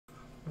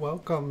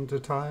Welcome to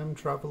Time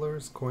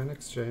Traveler's Coin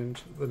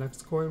Exchange. The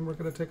next coin we're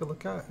going to take a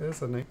look at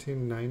is a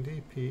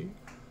 1990p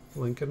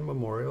Lincoln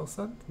Memorial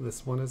Cent.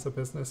 This one is a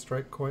business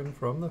strike coin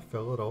from the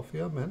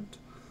Philadelphia Mint.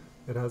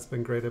 It has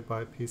been graded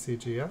by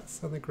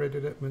PCGS and they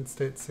graded it Mint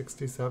State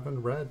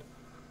 67 red.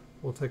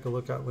 We'll take a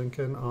look at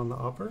Lincoln on the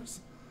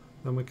uppers.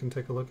 Then we can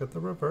take a look at the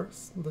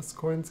reverse. This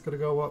coin's going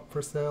to go up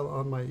for sale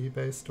on my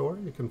eBay store.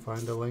 You can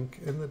find a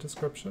link in the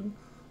description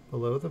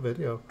below the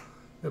video.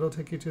 It'll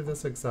take you to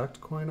this exact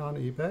coin on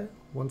eBay.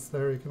 Once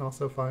there, you can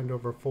also find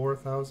over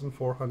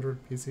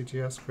 4,400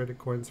 PCGS graded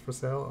coins for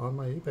sale on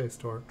my eBay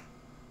store.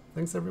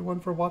 Thanks everyone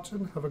for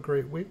watching. Have a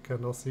great week,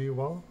 and I'll see you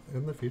all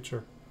in the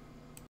future.